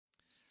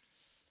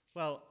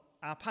Well,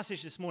 our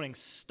passage this morning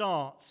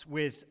starts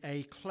with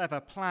a clever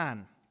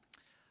plan.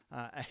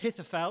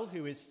 Ahithophel,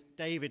 who is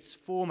David's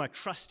former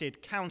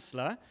trusted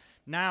counselor,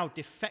 now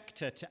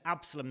defector to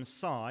Absalom's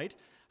side,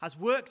 has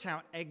worked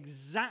out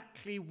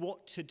exactly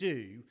what to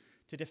do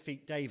to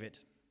defeat David.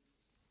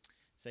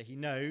 So he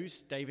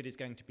knows David is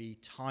going to be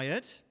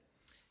tired.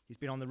 He's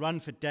been on the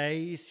run for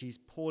days. He's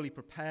poorly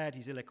prepared.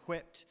 He's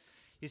ill-equipped.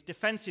 His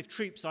defensive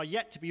troops are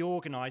yet to be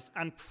organized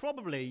and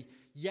probably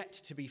yet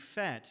to be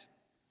fed.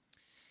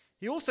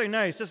 He also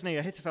knows, doesn't he,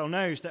 Ahithophel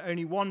knows that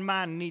only one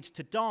man needs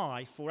to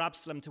die for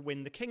Absalom to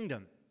win the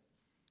kingdom.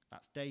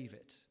 That's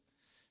David.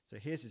 So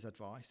here's his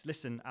advice.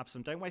 Listen,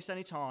 Absalom, don't waste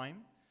any time.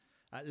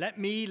 Let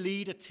me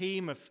lead a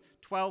team of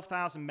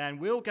 12,000 men.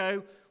 We'll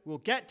go, we'll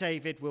get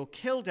David, we'll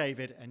kill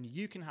David, and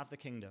you can have the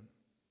kingdom.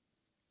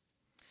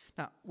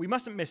 Now, we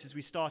mustn't miss as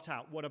we start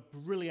out what a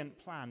brilliant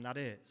plan that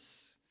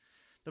is.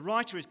 The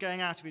writer is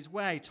going out of his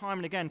way time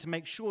and again to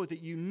make sure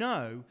that you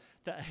know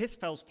that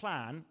Ahithophel's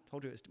plan, I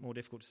told you it's more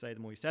difficult to say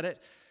the more you said it,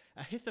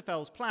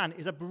 Ahithophel's plan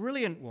is a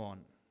brilliant one.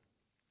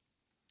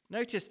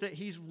 Notice that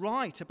he's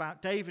right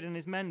about David and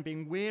his men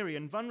being weary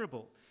and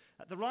vulnerable.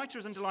 The writer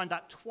has underlined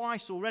that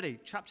twice already,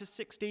 chapter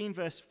 16,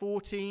 verse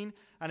 14,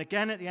 and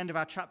again at the end of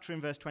our chapter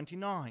in verse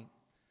 29.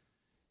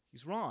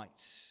 He's right.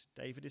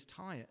 David is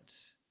tired.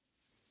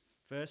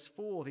 Verse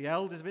 4, the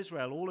elders of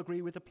Israel all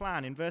agree with the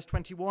plan. In verse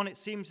 21, it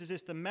seems as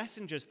if the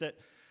messengers that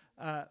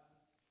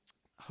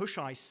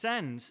Hushai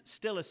sends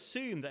still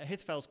assume that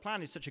Ahithophel's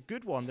plan is such a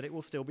good one that it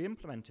will still be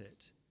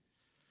implemented.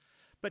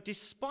 But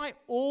despite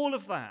all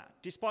of that,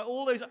 despite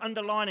all those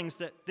underlinings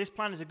that this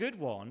plan is a good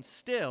one,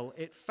 still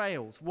it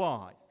fails.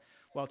 Why?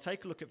 Well,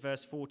 take a look at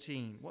verse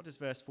 14. What does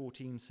verse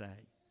 14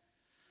 say?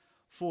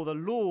 For the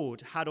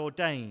Lord had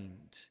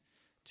ordained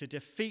to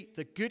defeat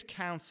the good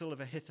counsel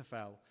of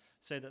Ahithophel,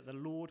 so that the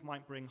Lord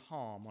might bring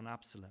harm on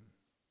Absalom.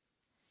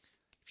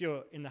 If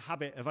you're in the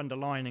habit of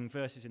underlining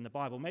verses in the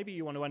Bible, maybe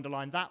you want to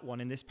underline that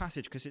one in this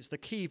passage because it's the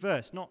key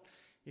verse, not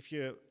if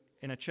you're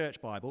in a church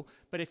Bible,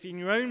 but if in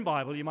your own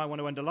Bible, you might want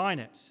to underline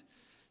it.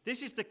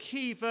 This is the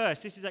key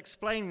verse. This is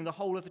explaining the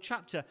whole of the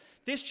chapter.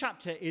 This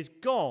chapter is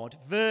God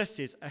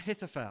versus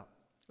Ahithophel.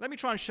 Let me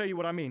try and show you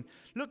what I mean.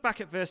 Look back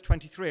at verse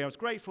 23. I was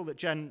grateful that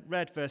Jen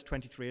read verse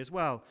 23 as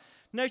well.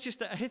 Notice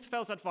that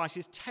Ahithophel's advice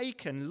is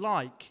taken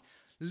like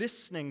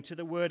listening to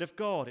the word of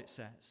God, it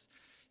says.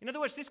 In other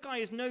words, this guy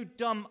is no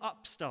dumb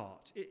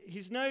upstart.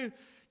 He's no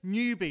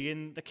newbie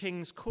in the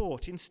king's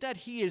court. Instead,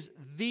 he is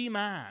the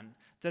man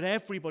that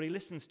everybody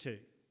listens to.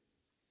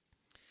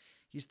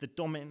 He's the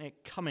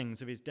Dominic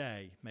Cummings of his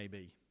day,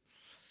 maybe,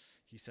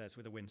 he says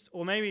with a wince.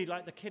 Or maybe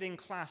like the kid in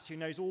class who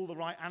knows all the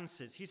right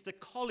answers. He's the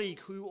colleague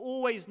who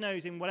always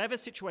knows in whatever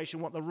situation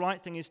what the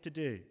right thing is to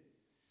do.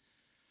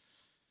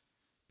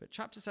 But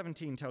chapter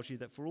 17 tells you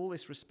that for all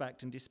this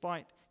respect, and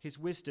despite his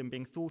wisdom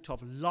being thought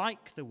of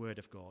like the word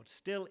of God,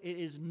 still it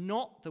is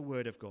not the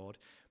word of God,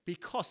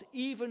 because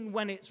even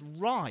when it's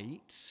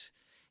right,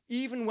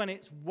 even when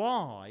it's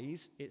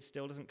wise, it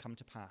still doesn't come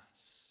to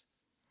pass.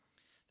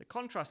 The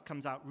contrast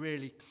comes out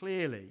really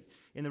clearly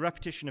in the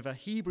repetition of a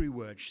Hebrew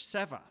word,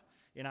 seva,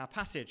 in our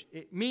passage.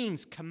 It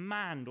means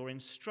command or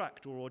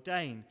instruct or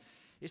ordain.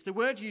 It's the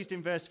word used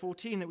in verse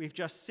 14 that we've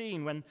just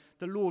seen when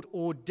the Lord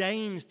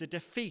ordains the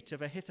defeat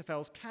of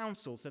Ahithophel's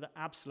counsel so that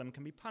Absalom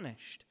can be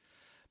punished.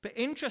 But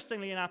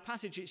interestingly, in our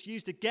passage, it's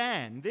used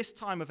again, this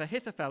time of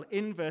Ahithophel,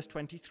 in verse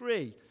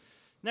 23.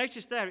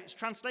 Notice there, it's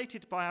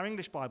translated by our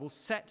English Bible,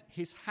 set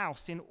his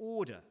house in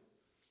order.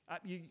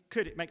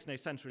 It makes no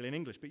sense really in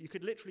English, but you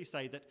could literally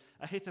say that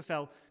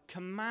Ahithophel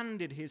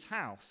commanded his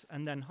house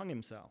and then hung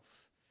himself.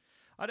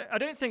 I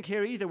don't think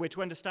here either we're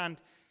to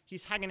understand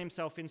he's hanging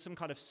himself in some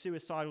kind of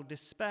suicidal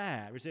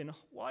despair, as in,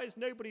 why is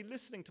nobody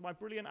listening to my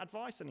brilliant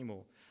advice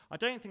anymore? I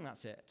don't think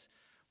that's it.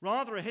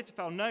 Rather,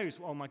 Ahithophel knows,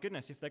 oh my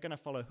goodness, if they're going to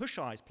follow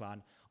Hushai's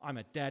plan, I'm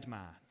a dead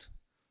man,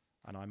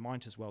 and I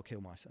might as well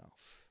kill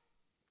myself.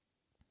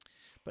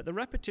 But the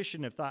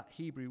repetition of that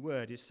Hebrew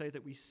word is so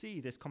that we see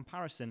this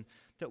comparison,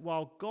 that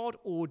while God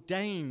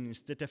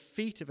ordains the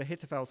defeat of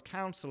Ahithophel's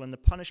counsel and the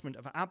punishment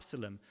of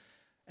Absalom,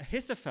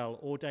 Ahithophel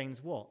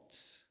ordains what?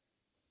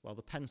 Well,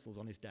 the pencil's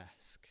on his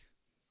desk.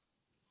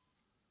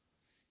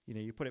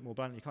 You put it more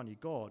bluntly, can't you?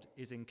 God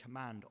is in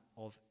command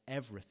of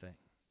everything.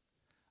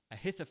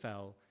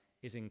 Ahithophel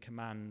is in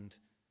command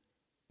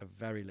of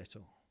very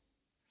little.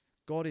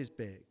 God is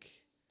big.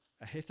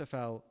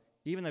 Ahithophel,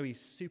 even though he's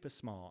super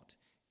smart,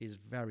 is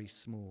very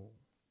small.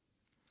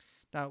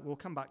 Now, we'll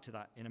come back to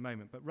that in a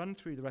moment, but run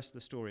through the rest of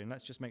the story and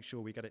let's just make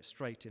sure we get it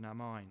straight in our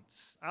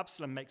minds.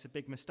 Absalom makes a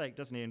big mistake,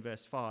 doesn't he, in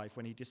verse 5,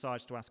 when he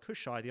decides to ask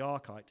Hushai the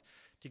Archite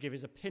to give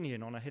his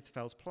opinion on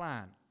Ahithophel's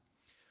plan.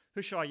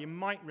 Hushai, you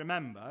might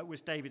remember,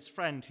 was David's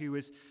friend who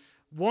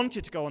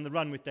wanted to go on the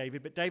run with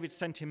David, but David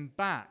sent him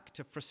back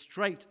to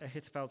frustrate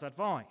Ahithophel's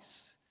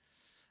advice.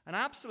 And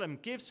Absalom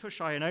gives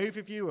Hushai an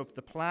overview of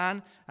the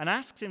plan and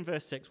asks in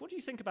verse 6, what do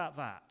you think about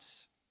that?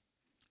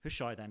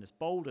 Hushai then, as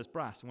bold as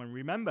brass, and when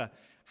we remember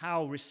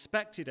how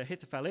respected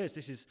Ahithophel is,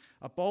 this is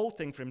a bold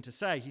thing for him to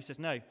say. He says,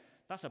 no,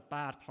 that's a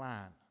bad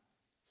plan.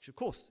 Which, of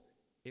course,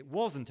 it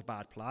wasn't a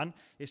bad plan.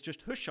 It's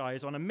just Hushai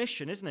is on a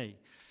mission, isn't he?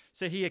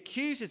 So he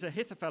accuses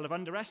Ahithophel of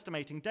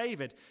underestimating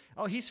David.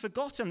 Oh, he's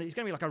forgotten that he's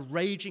going to be like a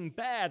raging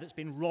bear that's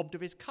been robbed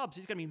of his cubs.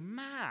 He's going to be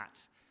mad.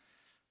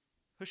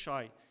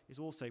 Hushai is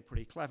also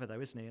pretty clever,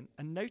 though, isn't he?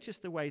 And notice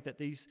the way that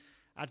these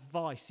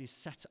advice is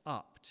set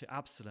up to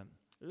Absalom.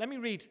 Let me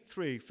read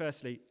through,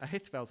 firstly,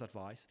 Ahithophel's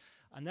advice,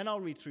 and then I'll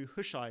read through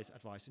Hushai's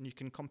advice, and you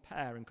can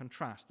compare and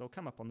contrast. They'll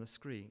come up on the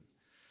screen.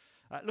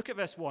 Look at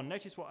verse 1.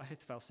 Notice what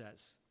Ahithophel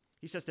says.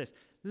 He says this,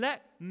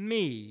 "Let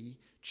me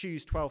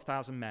choose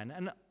 12,000 men,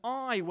 and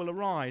I will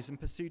arise and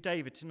pursue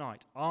David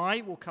tonight.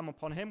 I will come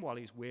upon him while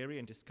he's weary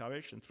and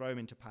discouraged and throw him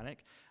into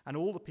panic, and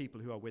all the people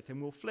who are with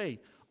him will flee.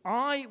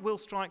 I will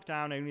strike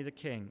down only the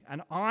king,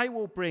 and I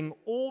will bring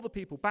all the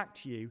people back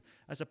to you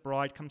as a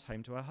bride comes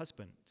home to her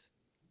husband."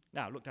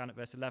 Now, look down at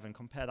verse 11.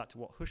 Compare that to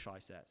what Hushai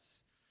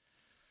says.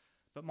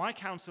 "But my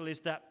counsel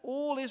is that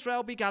all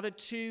Israel be gathered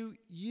to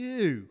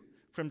you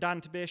from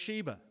Dan to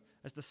Beersheba,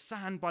 as the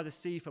sand by the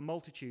sea for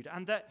multitude,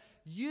 and that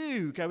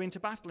you go into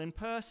battle in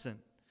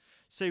person.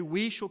 So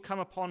we shall come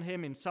upon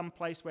him in some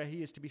place where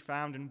he is to be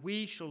found, and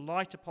we shall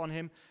light upon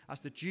him as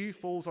the dew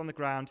falls on the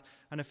ground,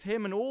 and of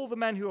him and all the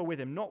men who are with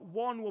him, not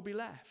one will be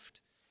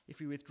left. If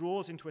he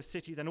withdraws into a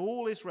city, then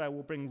all Israel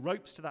will bring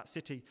ropes to that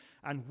city,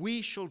 and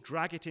we shall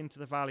drag it into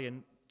the valley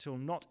until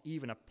not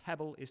even a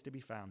pebble is to be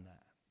found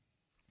there."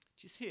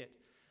 Do you see it?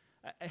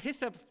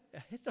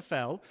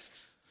 Ahithophel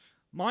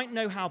might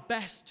know how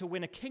best to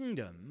win a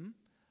kingdom,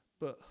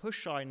 but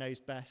Hushai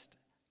knows best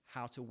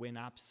how to win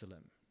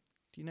Absalom.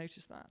 Do you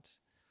notice that?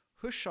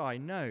 Hushai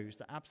knows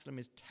that Absalom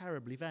is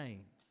terribly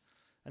vain,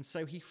 and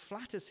so he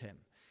flatters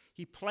him.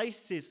 He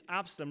places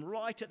Absalom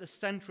right at the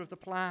center of the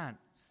plan.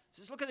 He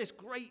says, "Look at this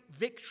great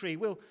victory.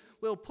 We'll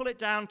pull it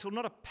down till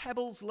not a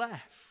pebble's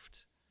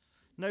left.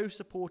 No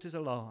supporters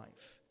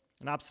alive."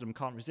 And Absalom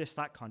can't resist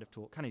that kind of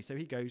talk, can he? So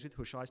he goes with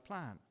Hushai's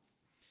plan.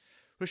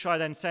 Hushai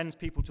then sends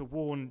people to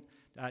warn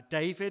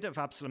David of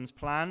Absalom's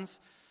plans,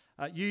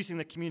 using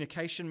the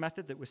communication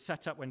method that was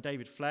set up when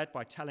David fled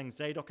by telling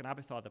Zadok and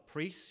Abiathar the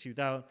priests, who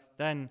they'll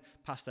then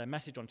pass their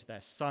message on to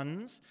their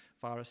sons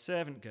via a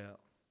servant girl.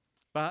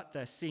 But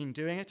they're seen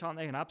doing it, aren't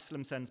they? And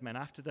Absalom sends men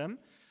after them,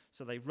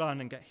 so they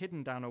run and get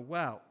hidden down a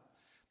well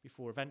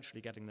before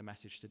eventually getting the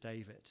message to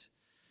David,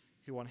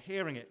 who on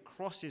hearing it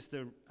crosses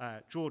the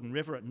Jordan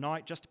River at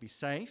night just to be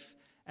safe,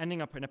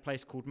 ending up in a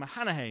place called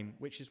Mahanaim,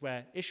 which is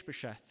where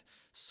Ishbosheth,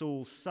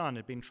 Saul's son,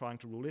 had been trying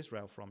to rule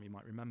Israel from, you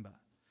might remember.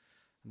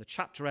 And the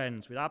chapter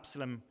ends with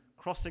Absalom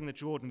crossing the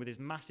Jordan with his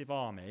massive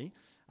army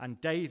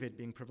and David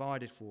being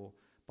provided for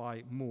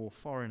by more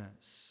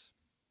foreigners.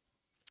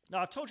 Now,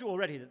 I've told you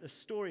already that the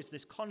story is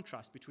this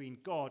contrast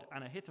between God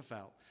and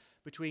Ahithophel,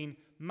 between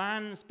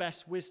man's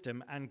best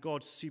wisdom and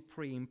God's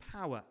supreme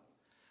power.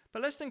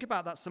 But let's think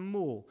about that some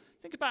more.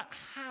 Think about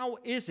how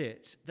is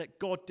it that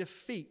God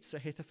defeats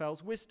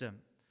Ahithophel's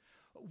wisdom?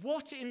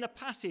 What in the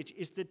passage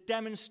is the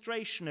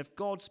demonstration of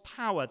God's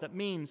power that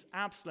means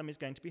Absalom is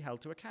going to be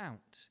held to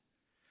account?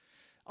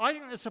 I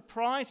think the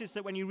surprise is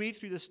that when you read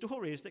through the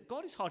story is that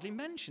God is hardly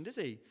mentioned, is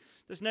he?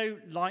 There's no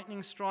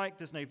lightning strike,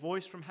 there's no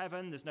voice from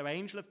heaven, there's no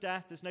angel of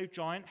death, there's no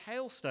giant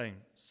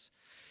hailstones.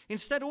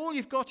 Instead, all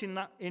you've got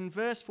in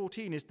verse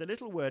 14 is the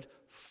little word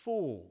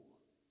 "for,"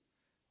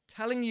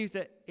 telling you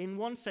that in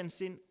one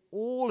sense, in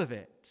all of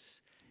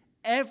it,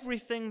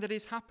 everything that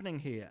is happening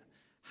here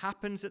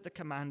happens at the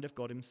command of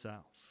God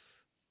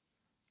himself.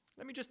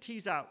 Let me just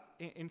tease out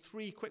in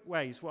three quick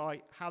ways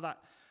how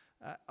that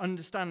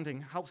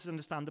understanding helps us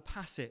understand the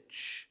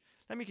passage.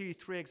 Let me give you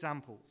three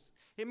examples.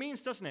 It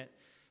means, doesn't it,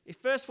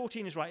 if verse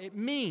 14 is right, it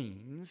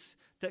means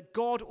that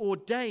God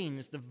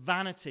ordains the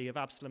vanity of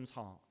Absalom's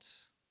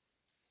heart.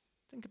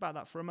 Think about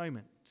that for a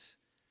moment.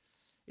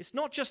 It's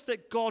not just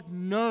that God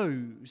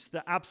knows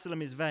that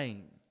Absalom is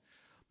vain.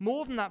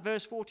 More than that,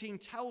 verse 14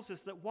 tells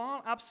us that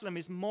while Absalom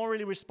is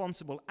morally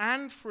responsible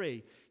and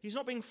free, he's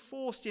not being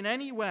forced in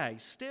any way.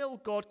 Still,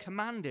 God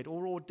commanded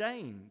or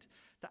ordained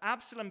that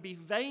Absalom be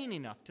vain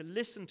enough to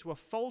listen to a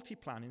faulty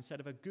plan instead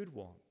of a good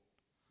one.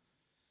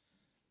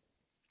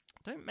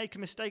 Don't make a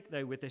mistake,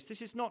 though, with this.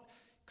 This is not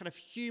kind of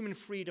human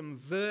freedom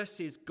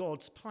versus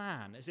God's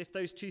plan, as if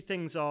those two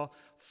things are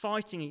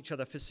fighting each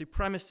other for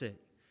supremacy.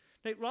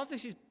 No, rather,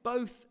 this is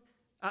both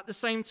at the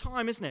same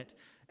time, isn't it?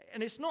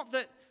 And it's not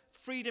that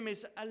freedom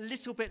is a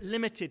little bit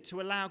limited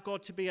to allow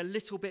God to be a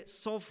little bit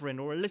sovereign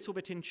or a little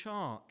bit in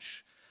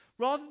charge.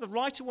 Rather, the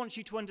writer wants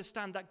you to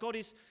understand that God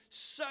is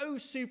so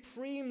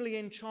supremely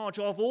in charge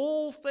of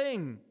all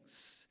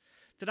things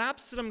that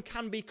Absalom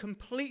can be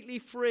completely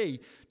free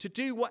to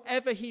do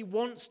whatever he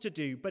wants to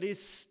do, but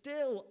is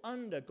still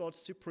under God's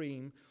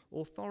supreme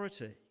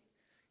authority,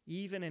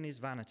 even in his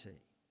vanity.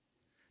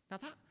 Now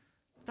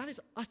that is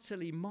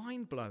utterly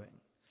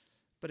mind-blowing,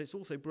 but it's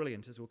also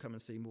brilliant, as we'll come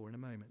and see more in a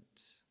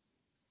moment.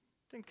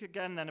 Think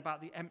again then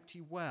about the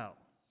empty well.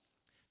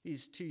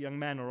 These two young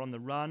men are on the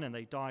run and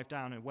they dive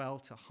down a well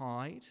to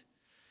hide.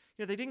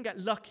 They didn't get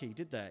lucky,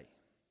 did they?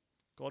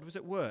 God was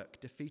at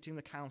work defeating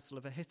the counsel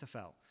of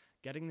Ahithophel,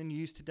 getting the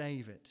news to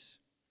David.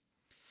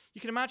 You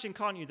can imagine,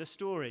 can't you, the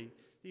story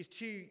these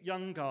two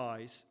young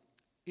guys,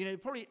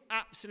 probably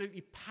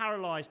absolutely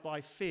paralyzed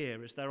by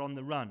fear as they're on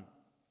the run.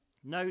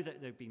 Know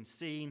that they've been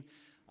seen,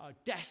 are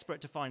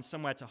desperate to find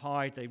somewhere to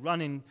hide. They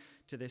run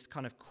into this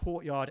kind of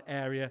courtyard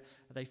area.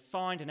 They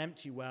find an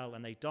empty well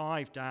and they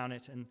dive down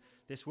it, and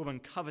this woman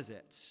covers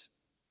it.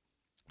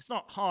 It's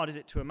not hard, is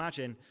it, to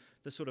imagine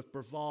the sort of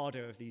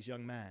bravado of these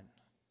young men.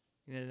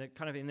 They're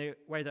kind of in the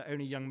way that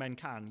only young men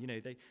can.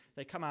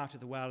 They come out of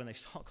the well and they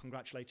start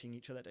congratulating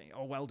each other.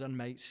 Oh, well done,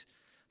 mate.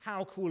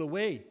 How cool are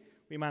we?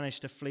 We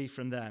managed to flee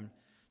from them.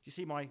 Do you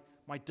see my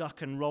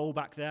duck and roll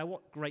back there?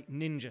 What great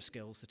ninja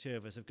skills the two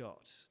of us have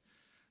got.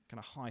 Kind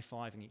of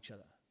high-fiving each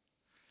other.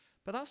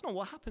 But that's not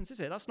what happens, is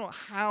it? That's not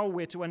how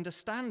we're to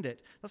understand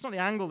it. That's not the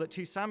angle that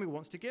 2 Samuel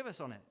wants to give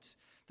us on it.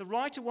 The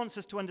writer wants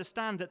us to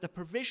understand that the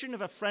provision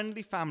of a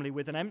friendly family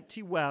with an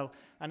empty well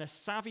and a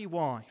savvy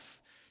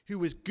wife who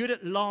was good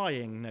at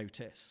lying,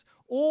 notice,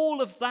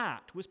 all of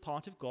that was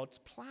part of God's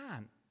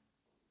plan.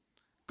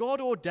 God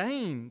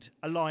ordained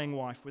a lying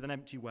wife with an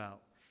empty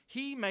well.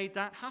 He made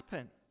that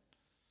happen.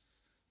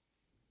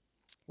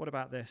 What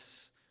about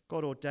this?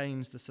 God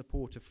ordains the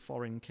support of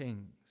foreign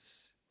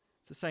kings.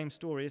 It's the same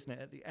story, isn't it,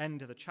 at the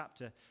end of the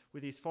chapter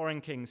with these foreign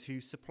kings who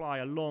supply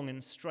a long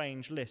and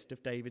strange list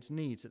of David's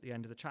needs at the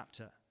end of the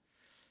chapter.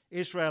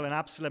 Israel and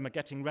Absalom are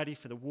getting ready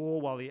for the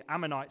war while the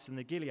Ammonites and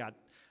the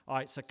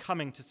Gileadites are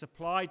coming to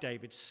supply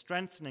David,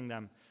 strengthening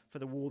them for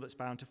the war that's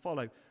bound to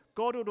follow.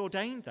 God had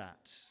ordained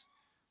that.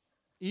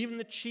 Even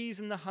the cheese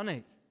and the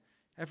honey,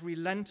 every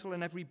lentil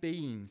and every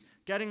bean,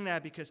 getting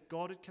there because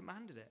God had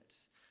commanded it,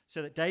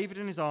 so that David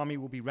and his army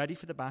will be ready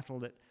for the battle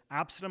that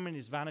Absalom in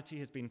his vanity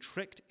has been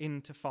tricked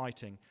into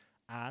fighting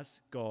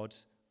as God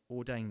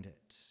ordained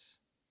it.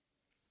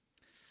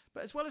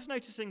 But as well as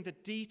noticing the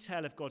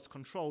detail of God's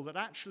control, that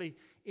actually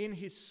in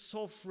his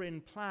sovereign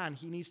plan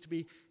he needs to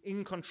be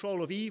in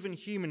control of even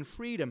human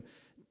freedom,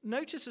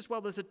 notice as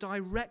well there's a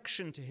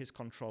direction to his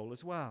control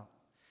as well.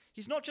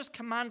 He's not just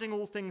commanding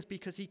all things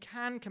because he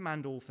can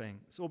command all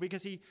things or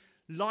because he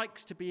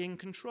likes to be in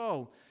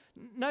control.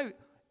 No,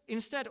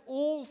 instead,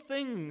 all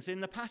things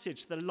in the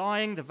passage, the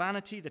lying, the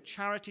vanity, the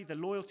charity, the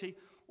loyalty,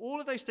 all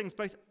of those things,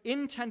 both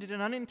intended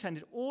and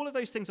unintended, all of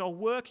those things are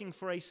working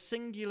for a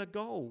singular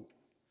goal: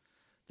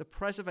 the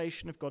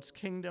preservation of God's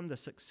kingdom, the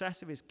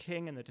success of his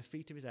king, and the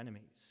defeat of his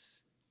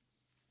enemies.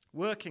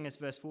 Working, as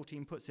verse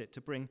 14 puts it,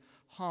 to bring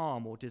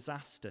harm or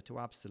disaster to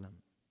Absalom.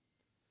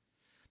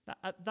 Now,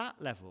 at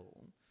that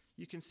level,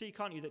 you can see,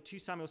 can't you, that 2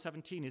 Samuel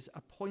 17 is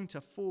a pointer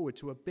forward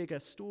to a bigger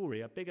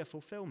story, a bigger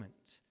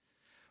fulfillment.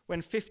 When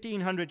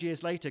 1,500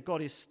 years later,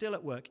 God is still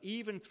at work,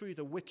 even through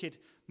the wicked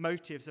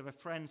motives of a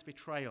friend's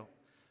betrayal,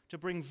 to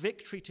bring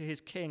victory to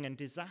his king and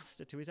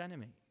disaster to his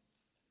enemy.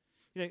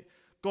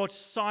 God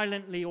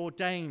silently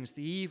ordains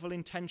the evil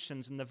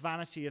intentions and the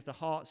vanity of the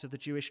hearts of the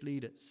Jewish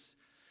leaders,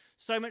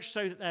 so much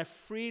so that they're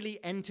freely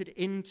entered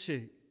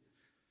into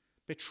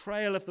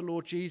betrayal of the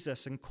Lord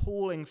Jesus and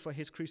calling for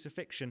his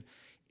crucifixion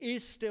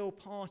is still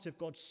part of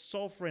God's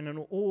sovereign and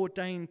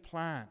ordained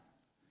plan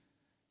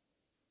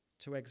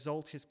to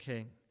exalt his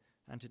king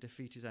and to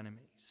defeat his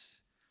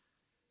enemies.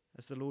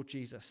 As the Lord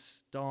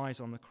Jesus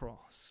dies on the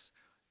cross,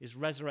 is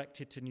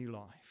resurrected to new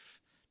life,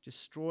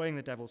 destroying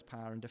the devil's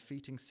power and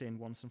defeating sin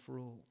once and for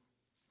all.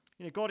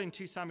 God in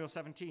 2 Samuel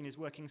 17 is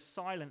working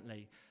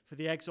silently for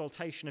the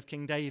exaltation of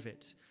King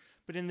David.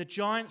 But in the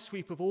giant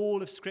sweep of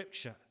all of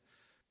Scripture,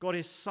 God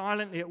is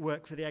silently at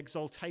work for the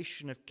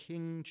exaltation of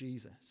King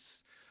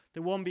Jesus,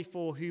 the one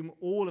before whom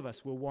all of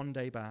us will one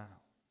day bow.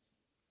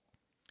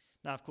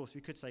 Now, of course,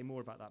 we could say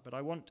more about that, but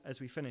I want, as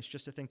we finish,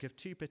 just to think of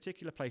 2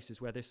 particular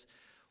places where this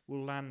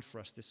will land for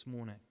us this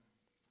morning.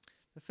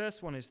 The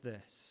first one is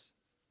this: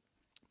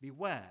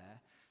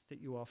 beware that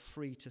you are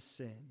free to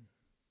sin.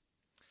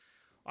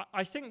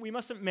 I think we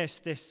mustn't miss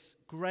this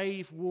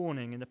grave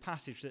warning in the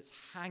passage that's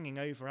hanging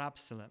over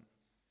Absalom,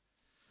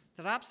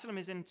 that Absalom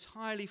is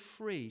entirely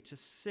free to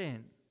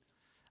sin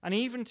and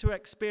even to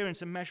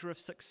experience a measure of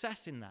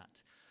success in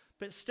that.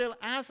 But still,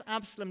 as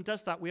Absalom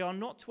does that, we are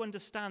not to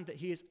understand that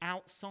he is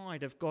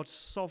outside of God's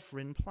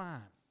sovereign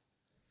plan.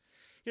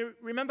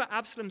 Remember,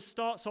 Absalom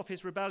starts off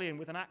his rebellion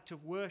with an act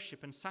of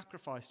worship and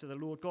sacrifice to the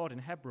Lord God in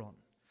Hebron.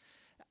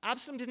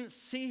 Absalom didn't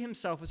see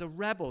himself as a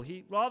rebel.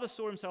 He rather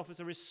saw himself as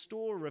a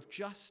restorer of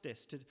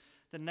justice to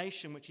the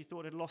nation which he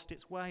thought had lost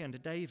its way under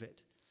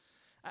David.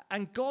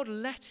 And God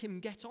let him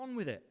get on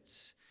with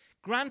it,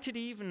 granted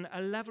even a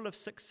level of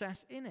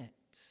success in it.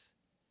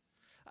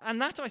 And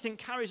that, I think,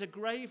 carries a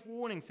grave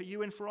warning for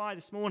you and for I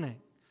this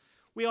morning.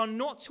 We are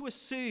not to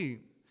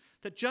assume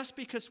that just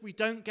because we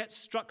don't get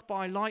struck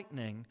by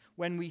lightning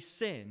when we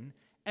sin,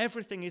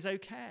 everything is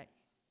okay.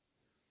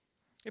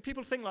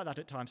 People think like that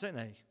at times, don't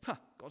they?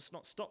 God's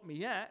not stopped me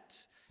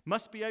yet.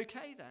 Must be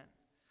okay then.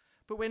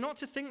 But we're not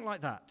to think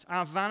like that.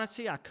 Our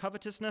vanity, our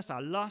covetousness,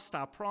 our lust,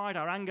 our pride,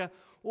 our anger,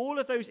 all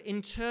of those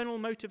internal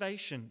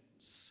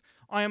motivations,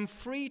 I am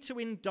free to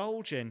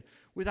indulge in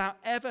without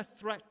ever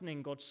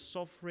threatening God's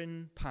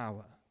sovereign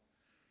power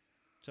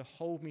to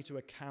hold me to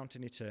account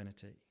in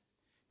eternity.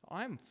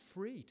 I am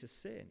free to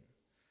sin,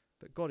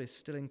 but God is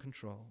still in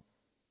control.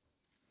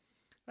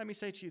 Let me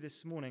say to you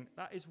this morning,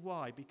 that is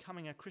why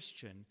becoming a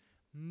Christian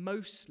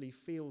mostly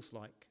feels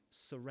like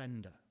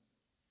surrender.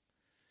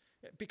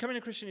 Becoming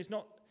a Christian is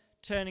not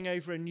turning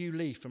over a new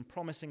leaf and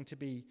promising to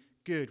be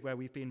good where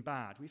we've been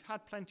bad. We've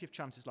had plenty of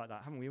chances like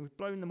that, haven't we? We've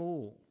blown them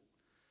all.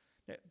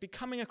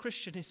 Becoming a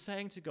Christian is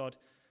saying to God,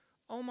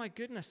 oh my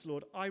goodness,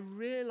 Lord, I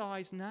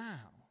realize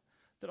now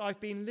that I've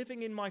been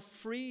living in my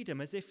freedom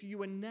as if you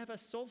were never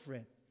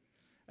sovereign,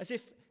 as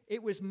if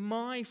it was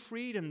my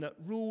freedom that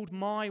ruled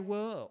my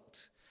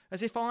world,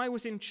 as if I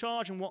was in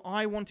charge and what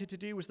I wanted to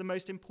do was the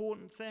most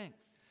important thing.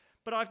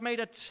 But I've made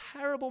a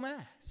terrible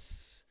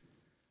mess,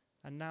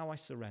 and now I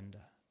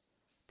surrender.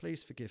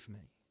 Please forgive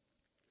me.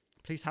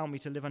 Please help me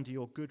to live under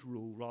your good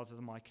rule rather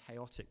than my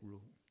chaotic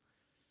rule.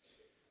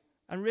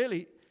 And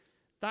really,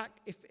 that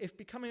if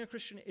becoming a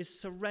Christian is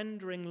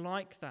surrendering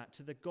like that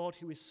to the God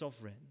who is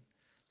sovereign,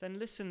 then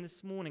listen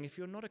this morning, if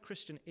you're not a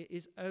Christian, it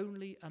is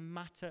only a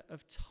matter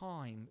of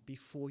time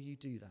before you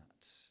do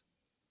that.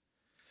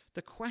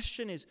 The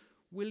question is,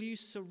 will you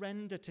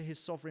surrender to his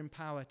sovereign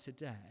power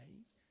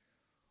today,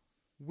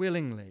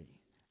 willingly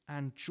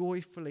and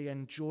joyfully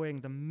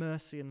enjoying the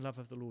mercy and love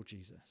of the Lord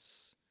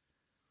Jesus?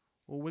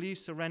 Or will you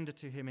surrender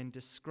to him in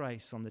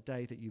disgrace on the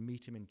day that you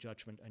meet him in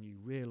judgment and you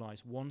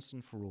realize once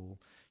and for all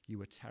you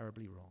were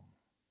terribly wrong?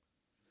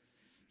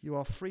 You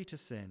are free to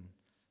sin,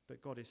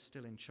 but God is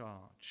still in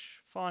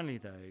charge. Finally,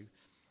 though,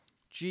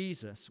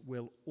 Jesus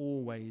will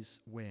always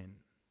win.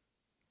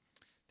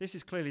 This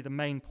is clearly the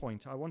main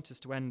point. I want us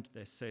to end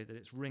this so that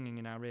it's ringing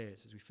in our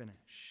ears as we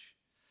finish.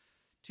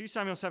 2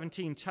 Samuel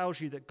 17 tells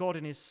you that God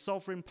in his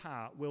sovereign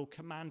power will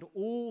command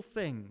all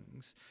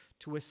things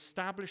to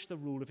establish the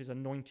rule of his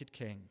anointed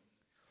king.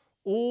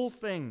 All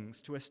things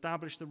to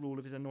establish the rule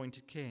of his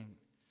anointed king.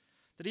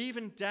 That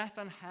even death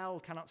and hell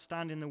cannot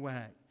stand in the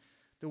way.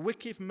 The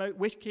wicked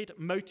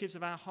motives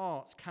of our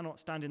hearts cannot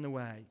stand in the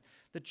way.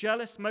 The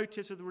jealous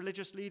motives of the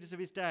religious leaders of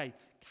his day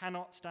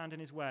cannot stand in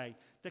his way.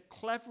 The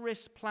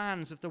cleverest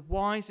plans of the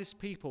wisest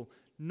people,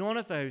 none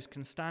of those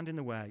can stand in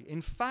the way.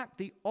 In fact,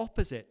 the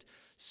opposite.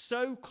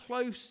 So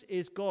close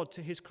is God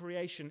to his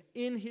creation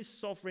in his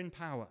sovereign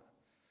power.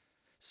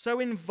 So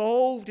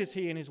involved is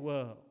he in his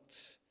world,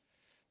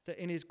 that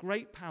in his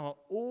great power,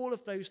 all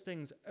of those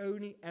things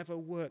only ever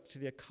work to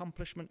the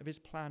accomplishment of his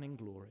plan in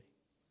glory.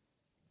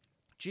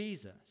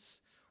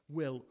 Jesus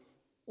will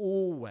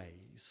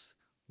always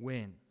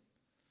win.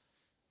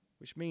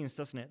 Which means,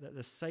 doesn't it, that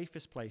the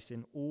safest place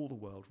in all the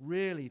world,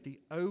 really the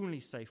only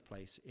safe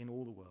place in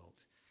all the world,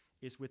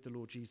 is with the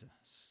Lord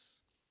Jesus.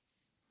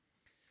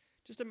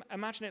 Just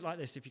imagine it like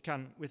this, if you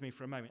can, with me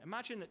for a moment.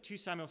 Imagine that 2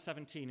 Samuel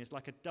 17 is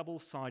like a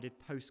double-sided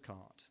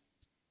postcard.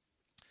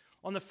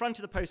 On the front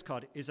of the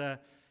postcard is a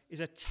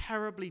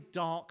terribly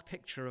dark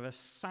picture of a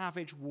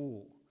savage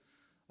war,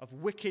 of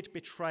wicked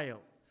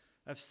betrayal,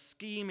 of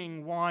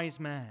scheming wise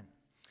men.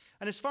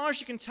 And as far as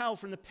you can tell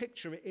from the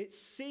picture, it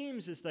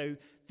seems as though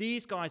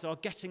these guys are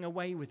getting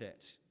away with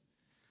it.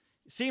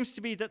 It seems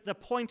to be that the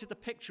point of the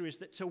picture is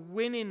that to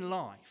win in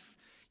life,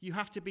 you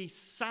have to be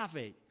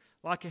savvy,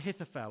 like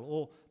Ahithophel,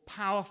 or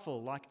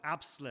powerful, like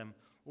Absalom,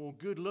 or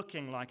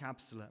good-looking, like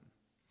Absalom.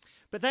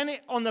 But then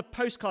on the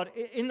postcard,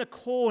 in the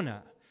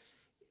corner,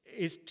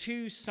 is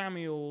 2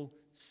 Samuel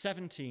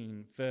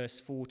 17,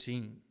 verse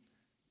 14.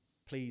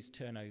 Please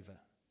turn over.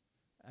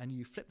 And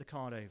you flip the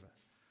card over.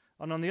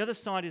 And on the other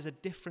side is a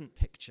different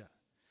picture.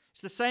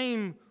 It's the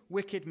same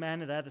wicked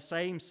men are there, the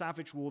same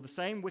savage war, the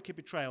same wicked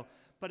betrayal,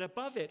 but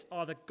above it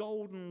are the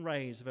golden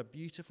rays of a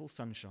beautiful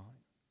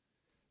sunshine,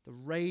 the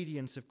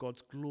radiance of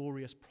God's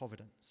glorious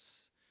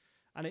providence.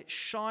 And it's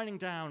shining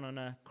down on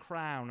a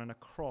crown and a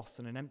cross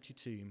and an empty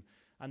tomb.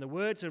 And the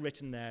words are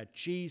written there,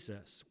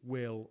 Jesus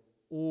will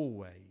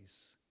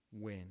always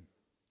win.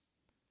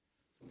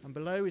 And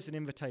below is an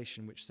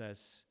invitation which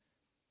says,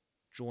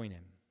 join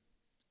him.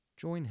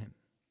 Join him.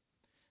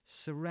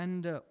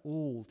 Surrender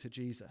all to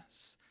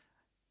Jesus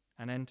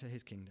and enter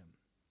his kingdom.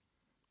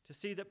 To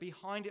see that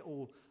behind it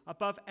all,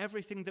 above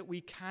everything that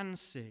we can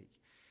see,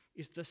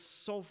 is the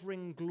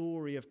sovereign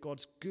glory of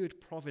God's good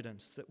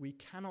providence that we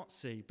cannot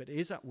see but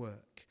is at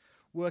work,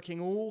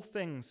 working all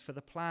things for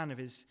the plan of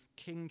his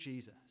King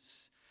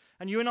Jesus.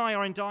 And you and I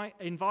are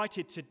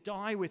invited to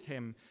die with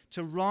him,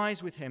 to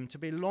rise with him, to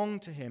belong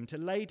to him, to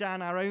lay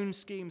down our own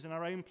schemes and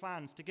our own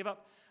plans, to give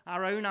up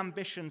our own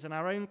ambitions and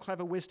our own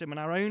clever wisdom and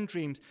our own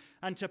dreams,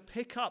 and to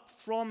pick up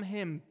from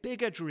him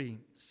bigger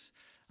dreams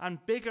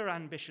and bigger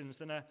ambitions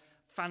than a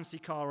fancy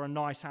car or a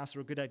nice house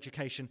or a good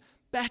education,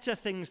 better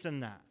things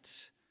than that.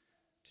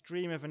 To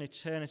dream of an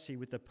eternity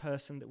with the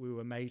person that we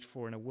were made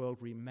for in a world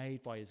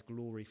remade by his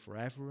glory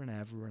forever and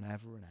ever and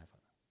ever and ever.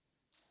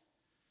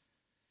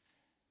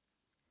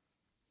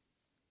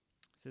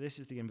 So this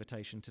is the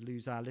invitation, to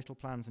lose our little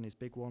plans and his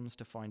big ones,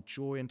 to find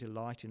joy and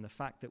delight in the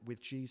fact that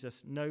with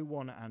Jesus, no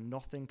one and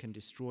nothing can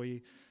destroy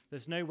you.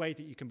 There's no way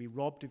that you can be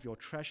robbed of your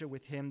treasure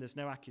with him. There's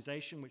no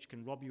accusation which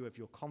can rob you of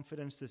your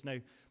confidence. There's no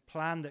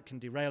plan that can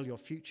derail your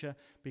future,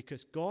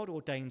 because God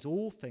ordains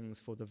all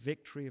things for the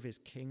victory of his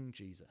King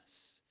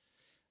Jesus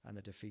and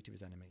the defeat of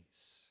his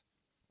enemies.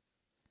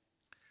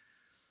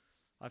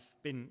 I've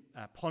been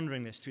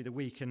pondering this through the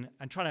week and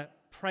trying to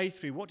pray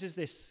through what does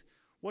this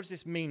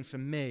mean for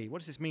me? What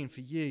does this mean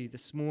for you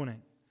this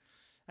morning?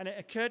 And it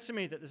occurred to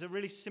me that there's a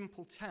really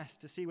simple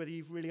test to see whether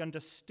you've really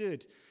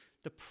understood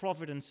the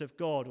providence of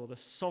God or the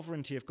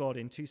sovereignty of God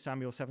in 2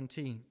 Samuel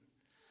 17.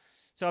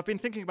 So I've been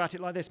thinking about it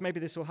like this. Maybe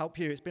this will help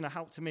you. It's been a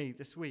help to me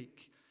this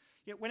week.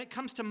 When it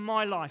comes to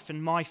my life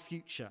and my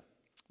future,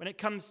 when it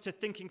comes to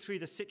thinking through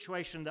the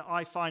situation that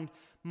I find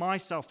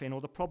myself in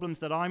or the problems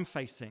that I'm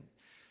facing,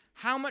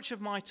 how much of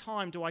my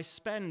time do I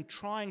spend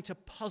trying to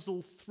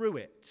puzzle through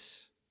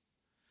it,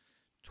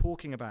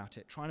 talking about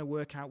it, trying to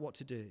work out what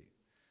to do?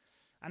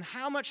 And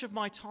how much of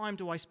my time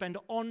do I spend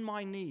on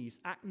my knees,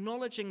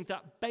 acknowledging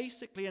that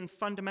basically and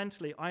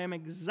fundamentally I am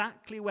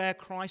exactly where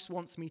Christ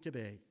wants me to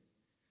be?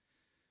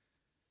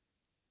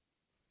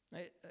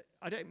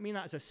 I don't mean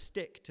that as a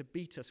stick to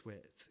beat us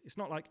with. It's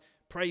not like,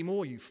 pray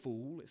more, you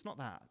fool. It's not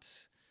that.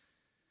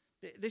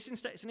 This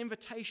instead, it's an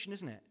invitation,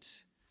 isn't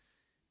it?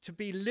 To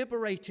be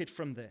liberated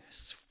from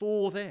this,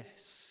 for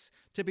this.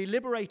 To be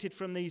liberated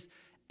from these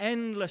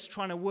endless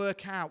trying to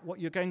work out what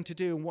you're going to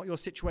do and what your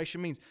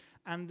situation means.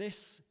 And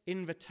this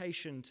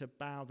invitation to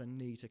bow the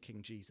knee to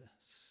King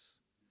Jesus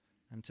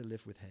and to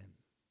live with him.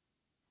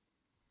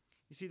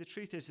 You see, the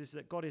truth is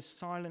that God is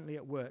silently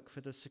at work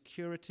for the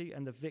security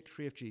and the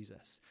victory of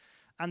Jesus.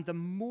 And the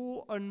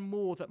more and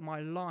more that my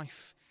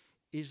life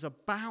is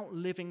about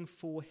living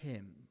for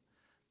him,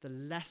 the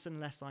less and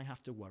less I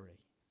have to worry.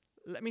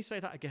 Let me say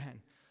that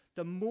again.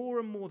 The more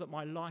and more that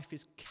my life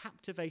is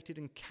captivated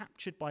and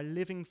captured by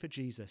living for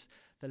Jesus,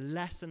 the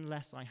less and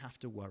less I have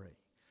to worry.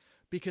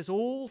 Because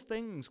all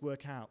things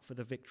work out for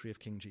the victory of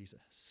King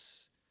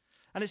Jesus.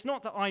 And it's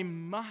not that I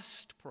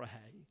must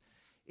pray,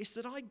 it's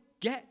that I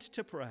get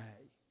to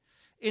pray.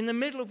 In the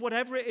middle of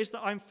whatever it is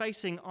that I'm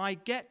facing, I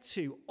get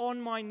to,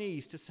 on my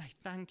knees, to say,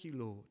 thank you,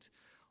 Lord.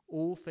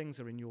 All things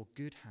are in your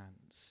good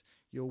hands.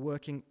 You're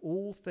working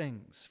all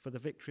things for the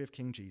victory of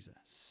King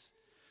Jesus.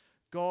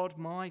 God,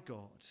 my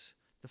God,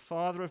 the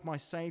Father of my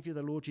Saviour,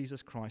 the Lord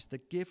Jesus Christ, the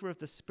giver of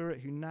the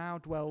Spirit who now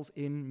dwells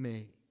in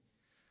me.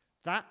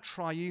 That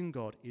triune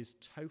God is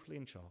totally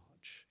in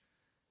charge,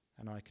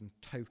 and I can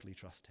totally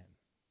trust him.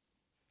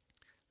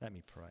 Let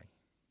me pray.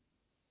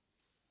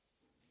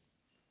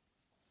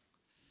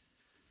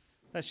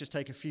 Let's just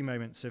take a few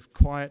moments of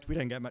quiet. We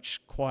don't get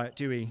much quiet,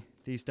 do we,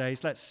 these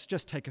days? Let's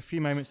just take a few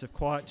moments of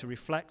quiet to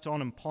reflect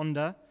on and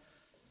ponder,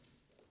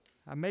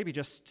 and maybe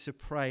just to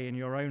pray in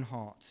your own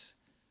heart,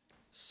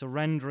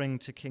 surrendering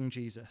to King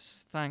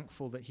Jesus,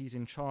 thankful that he's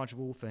in charge of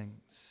all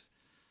things,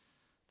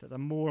 that the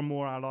more and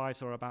more our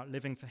lives are about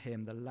living for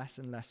him, the less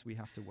and less we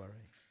have to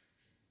worry.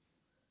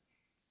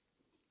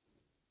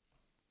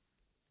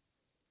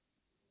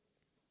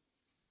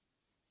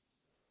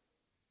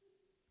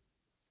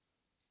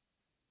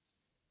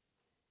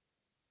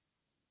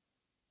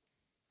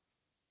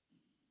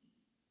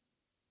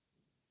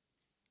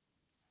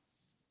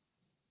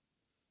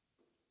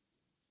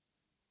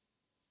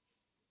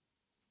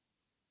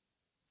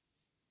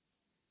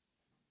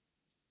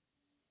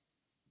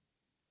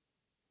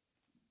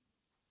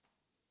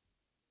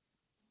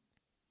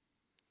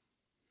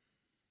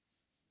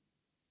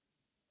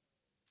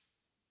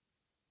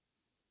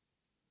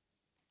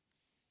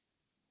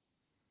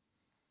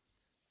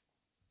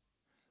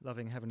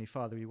 Loving Heavenly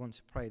Father, we want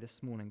to pray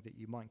this morning that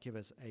you might give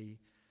us a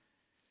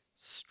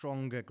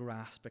stronger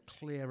grasp, a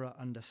clearer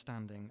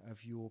understanding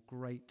of your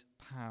great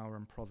power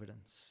and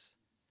providence,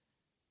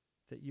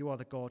 that you are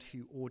the God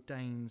who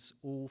ordains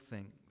all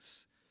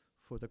things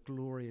for the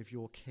glory of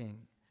your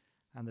King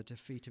and the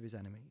defeat of his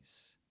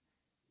enemies.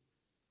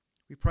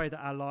 We pray that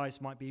our lives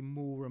might be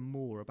more and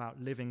more about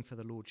living for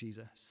the Lord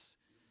Jesus,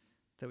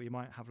 that we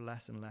might have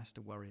less and less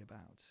to worry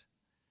about,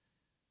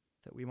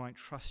 that we might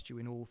trust you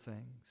in all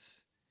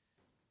things,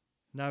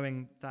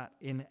 knowing that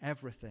in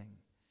everything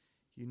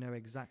you know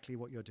exactly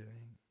what you're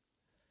doing,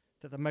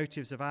 that the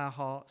motives of our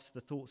hearts,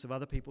 the thoughts of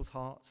other people's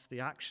hearts,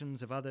 the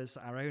actions of others,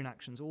 our own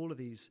actions, all of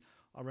these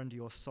are under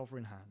your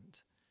sovereign hand.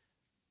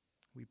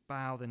 We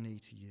bow the knee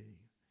to you.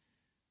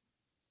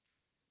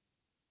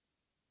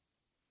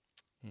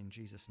 In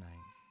Jesus' name,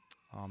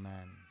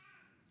 amen.